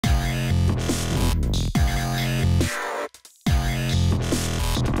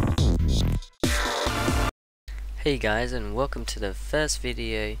Hey guys, and welcome to the first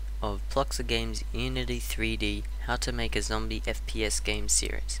video of Ploxer Games Unity3D How to Make a Zombie FPS Game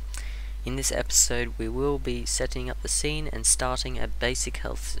series. In this episode we will be setting up the scene and starting a basic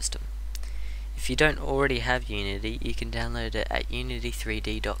health system. If you don't already have Unity, you can download it at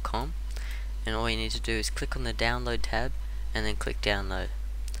unity3d.com, and all you need to do is click on the download tab and then click download.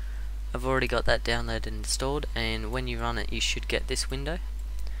 I've already got that downloaded and installed, and when you run it you should get this window.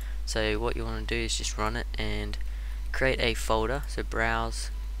 So what you want to do is just run it and create a folder. So browse,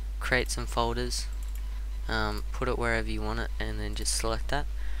 create some folders, put it wherever you want it, and then just select that.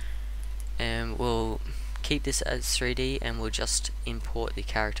 And we'll keep this as 3D, and we'll just import the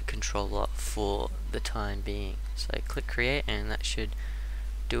character controller for the time being. So click create, and that should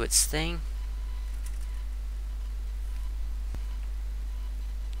do its thing.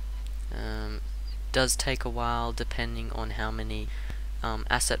 It does take a while depending on how many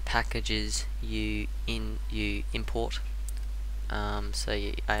asset packages you import. I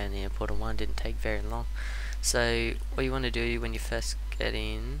only imported one, didn't take very long. So what you want to do when you first get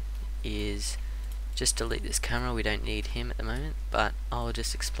in is just delete this camera. We don't need him at the moment, but I'll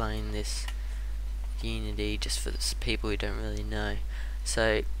just explain this Unity just for people who don't really know.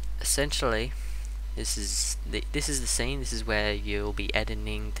 So essentially this is the scene. This is where you'll be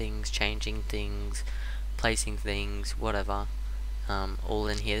editing things, changing things, placing things, whatever. All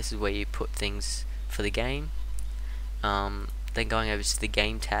in here. This is where you put things for the game. Then going over to the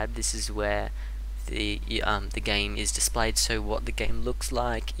game tab, this is where the game is displayed, so what the game looks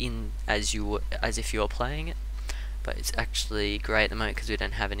like as if you were playing it. But it's actually great at the moment because we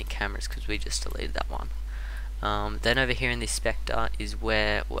don't have any cameras because we just deleted that one. Then over here in the spectre is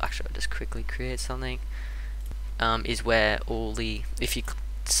where, well actually I'll just quickly create something, is where if you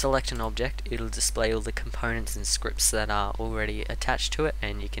select an object, it'll display all the components and scripts that are already attached to it,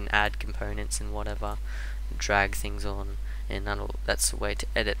 and you can add components and whatever, drag things on, and that's the way to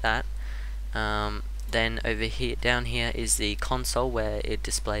edit that. Then over here, down here is the console where it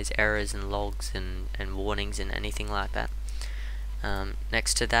displays errors and logs and warnings and anything like that.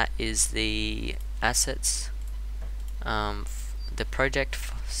 Next to that is the assets, the project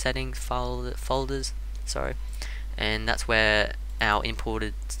settings folders, and that's where our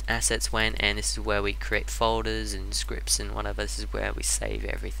imported assets went, and this is where we create folders and scripts and whatever. This is where we save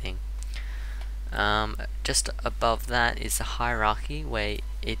everything. Just above that is the hierarchy where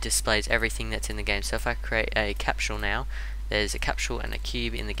it displays everything that's in the game. So if I create a capsule now, there's a capsule and a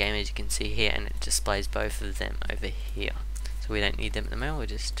cube in the game, as you can see here, and it displays both of them over here. So we don't need them at the moment, we'll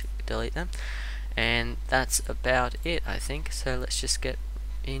just delete them. And that's about it, I think. So let's just get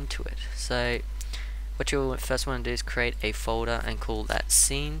into it. So what you'll first want to do is create a folder and call that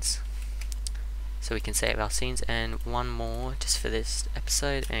scenes, so we can save our scenes, and one more just for this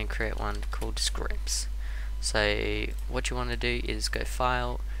episode, and create one called scripts. So what you want to do is go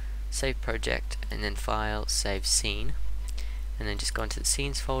file, save project, and then file, save scene, and then just go into the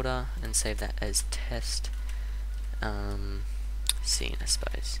scenes folder and save that as test scene, I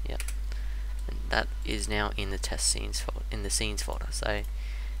suppose. Yep. And that is now in the test scenes folder. So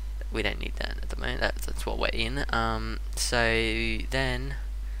we don't need that at the moment. That's what we're in. So then,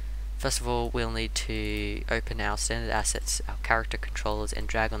 first of all, we'll need to open our standard assets, our character controllers, and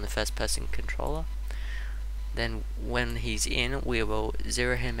drag on the first person controller. Then when he's in, we will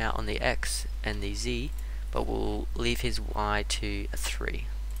zero him out on the X and the Z, but we'll leave his Y to a 3.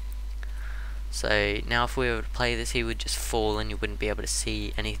 So now if we were to play this, he would just fall and you wouldn't be able to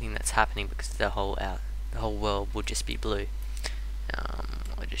see anything that's happening because the whole world would just be blue.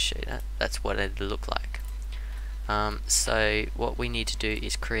 I'll just show you that. That's what it'd look like. So what we need to do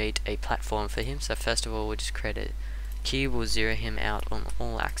is create a platform for him. So first of all, we'll just create a cube. We'll zero him out on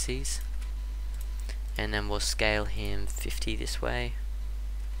all axes, and then we'll scale him 50 this way,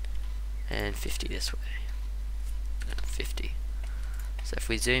 and 50 this way, and 50. So if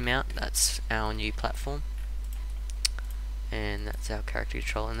we zoom out, that's our new platform, and that's our character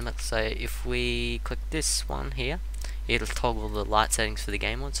controller in the middle. So if we click this one here, it'll toggle the light settings for the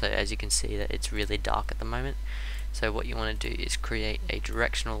game on. So as you can see that it's really dark at the moment. So what you want to do is create a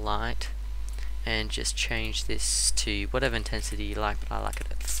directional light and just change this to whatever intensity you like, but I like it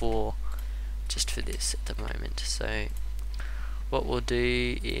at 4 just for this at the moment. So what we'll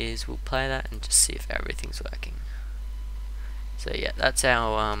do is we'll play that and just see if everything's working. So yeah, that's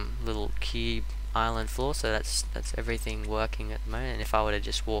our little cube island floor. So that's everything working at the moment, and if I were to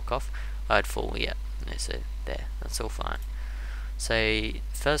just walk off, I'd fall. Yeah, so there, that's all fine. So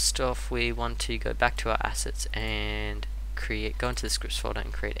first off, we want to go back to our assets and go into the scripts folder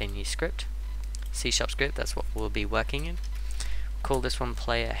and create a new script, C# script. That's what we'll be working in. Call this one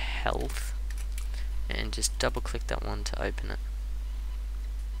player health, and just double click that one to open it.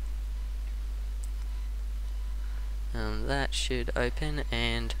 That should open,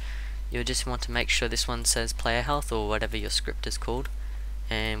 and you'll just want to make sure this one says player health or whatever your script is called,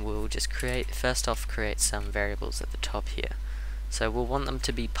 and we'll just create some variables at the top here. So we'll want them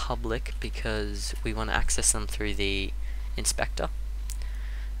to be public because we want to access them through the inspector.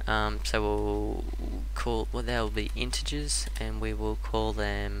 So we'll call, well, they'll be integers, and we will call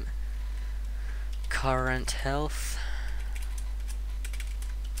them current health,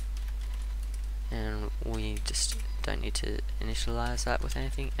 and we just don't need to initialize that with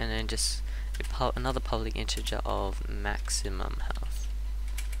anything, and then just another public integer of maximum health.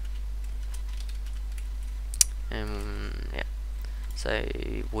 And yeah, so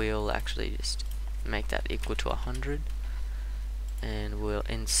we'll actually just make that equal to 100, and we'll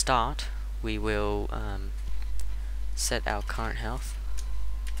in start we will set our current health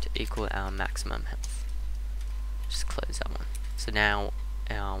to equal our maximum health. Just close that one. So now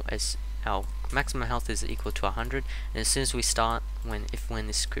our maximum health is equal to 100, and as soon as we start, when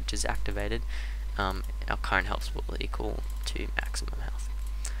this script is activated, our current health will equal to maximum health.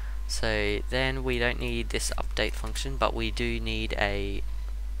 So then we don't need this update function, but we do need a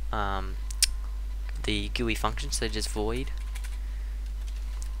the GUI function. So just void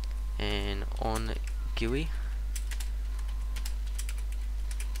and on GUI,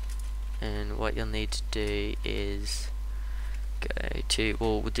 and what you'll need to do is go to,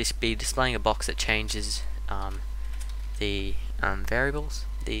 we'll just be displaying a box that changes the variables,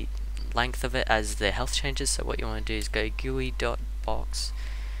 the length of it as the health changes. So what you want to do is go GUI.box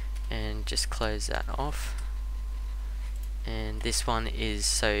and just close that off. And this one is,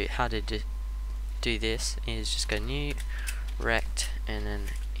 so how to do this is just go new rect and then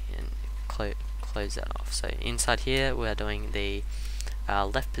close that off. So inside here we are doing the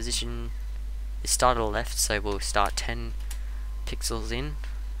left position is start on the left, so we'll start 10 pixels in,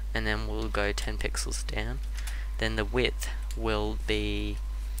 and then we'll go 10 pixels down. Then the width will be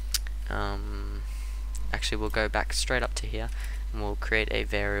actually we'll go back straight up to here, and we'll create a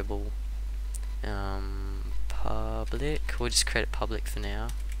variable public. We'll just create it public for now,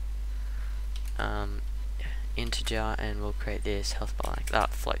 integer, and we'll create this health bar like that,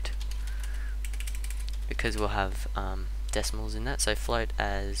 float, because we'll have decimals in that. So float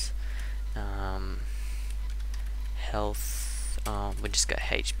as health, we'll just go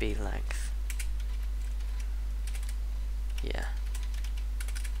HB length. Yeah,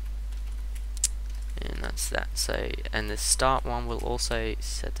 and that's that. So, and the start one will also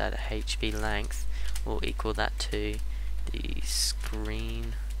set that at HB length will equal that to the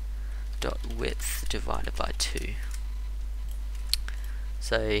screen dot width divided by 2.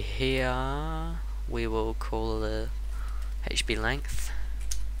 So here we will call the HB length,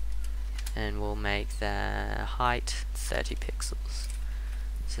 and we'll make the height 30 pixels.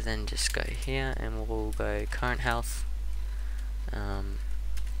 So then just go here and we'll go current health, and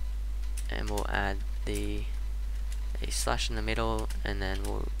we'll add a slash in the middle, and then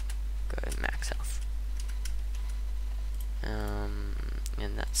we'll go max health.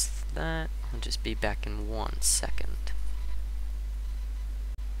 And that's that. I'll just be back in 1 second.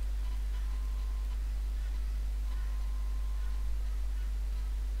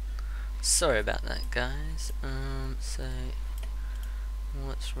 Sorry about that, guys. So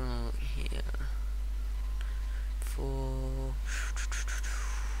what's wrong here?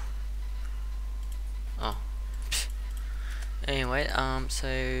 Anyway, so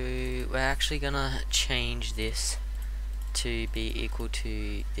we're actually gonna change this to be equal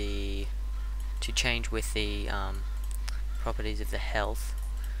to change with the properties of the health.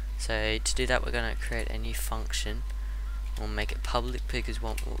 So to do that, we're gonna create a new function. We'll make it public because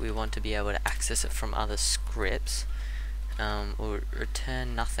we want to be able to access it from other scripts. We'll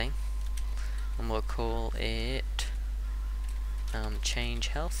return nothing, and we'll call it change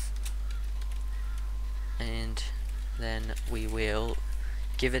health, and then we will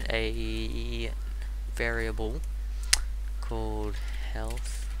give it a variable called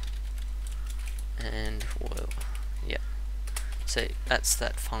health, and yeah, so that's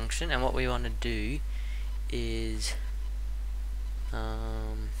that function. And what we want to do is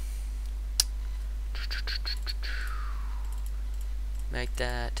make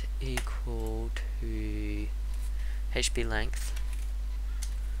that equal to HB length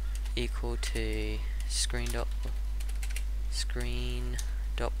equal to screen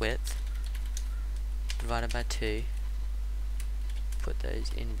dot width divided by 2. Put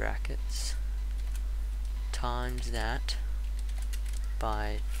those in brackets, times that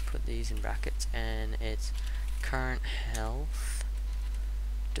by, put these in brackets, and it's current health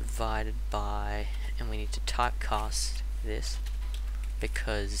divided by, and we need to typecast this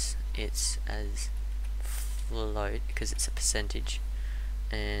because it's as float, because it's a percentage,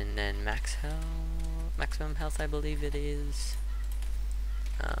 and then maximum health I believe it is.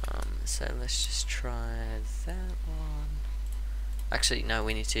 So let's just try that one. Actually no,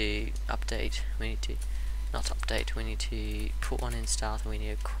 we need to update, we need to not update, we need to put one in start, and we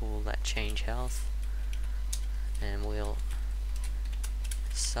need to call that change health, and we'll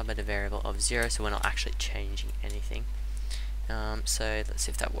sub it a variable of 0 so we're not actually changing anything. So let's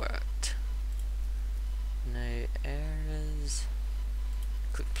see if that worked. No errors.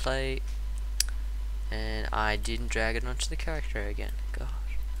 Click play, and I didn't drag it onto the character again. Gosh.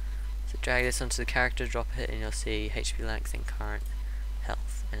 So drag this onto the character, drop it, and you'll see HP length and current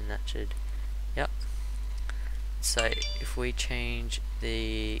health, and that should, yep. So if we change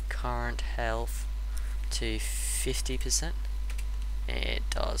the current health to 50%, it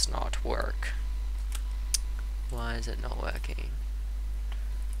does not work. Why is it not working?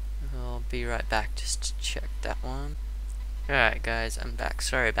 I'll be right back just to check that one. Alright guys, I'm back.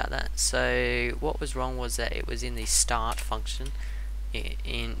 Sorry about that. So what was wrong was that it was in the start function. It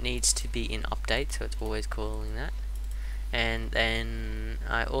needs to be in update, so it's always calling that. And then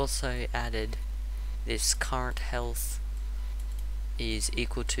I also added this current health is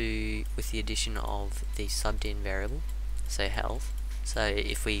equal to, with the addition of the subbed in variable, so health. So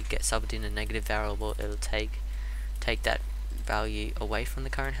if we get subbed in a negative variable, it'll take that value away from the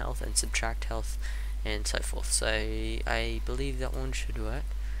current health and subtract health and so forth. So I believe that one should work.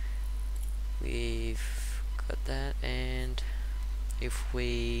 We've got that, and if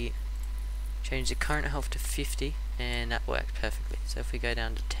we change the current health to 50, and that worked perfectly. So if we go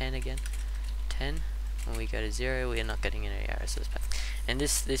down to 10 again, 10, when we go to 0, we are not getting any errors. So it's perfect. And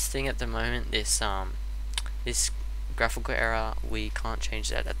this thing at the moment, this graphical error, we can't change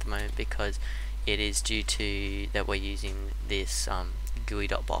that at the moment because it is due to that we're using this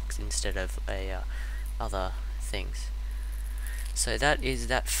GUI.box instead of other things. So that is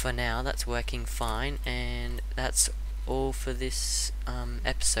that for now. That's working fine, and that's all for this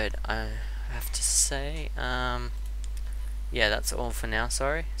episode, I have to say. Yeah, that's all for now,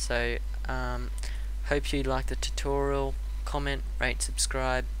 sorry. So hope you liked the tutorial. Comment, rate,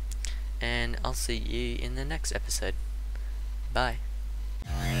 subscribe, and I'll see you in the next episode. Bye.